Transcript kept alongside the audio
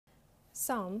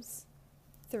Psalms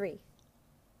 3,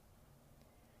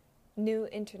 New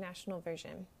International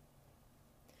Version.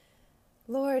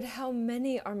 Lord, how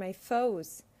many are my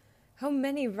foes? How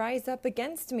many rise up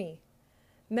against me?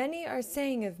 Many are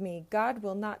saying of me, God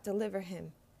will not deliver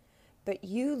him. But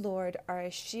you, Lord, are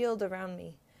a shield around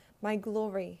me, my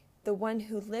glory, the one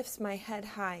who lifts my head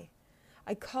high.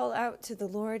 I call out to the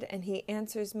Lord, and he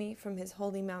answers me from his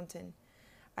holy mountain.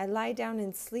 I lie down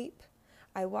and sleep.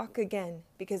 I walk again,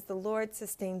 because the Lord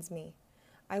sustains me.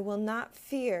 I will not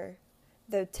fear,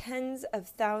 though tens of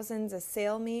thousands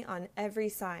assail me on every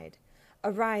side.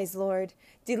 Arise, Lord,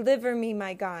 deliver me,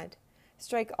 my God.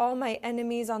 Strike all my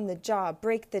enemies on the jaw,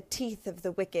 break the teeth of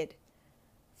the wicked.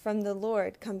 From the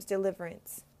Lord comes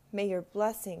deliverance. May your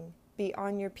blessing be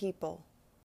on your people.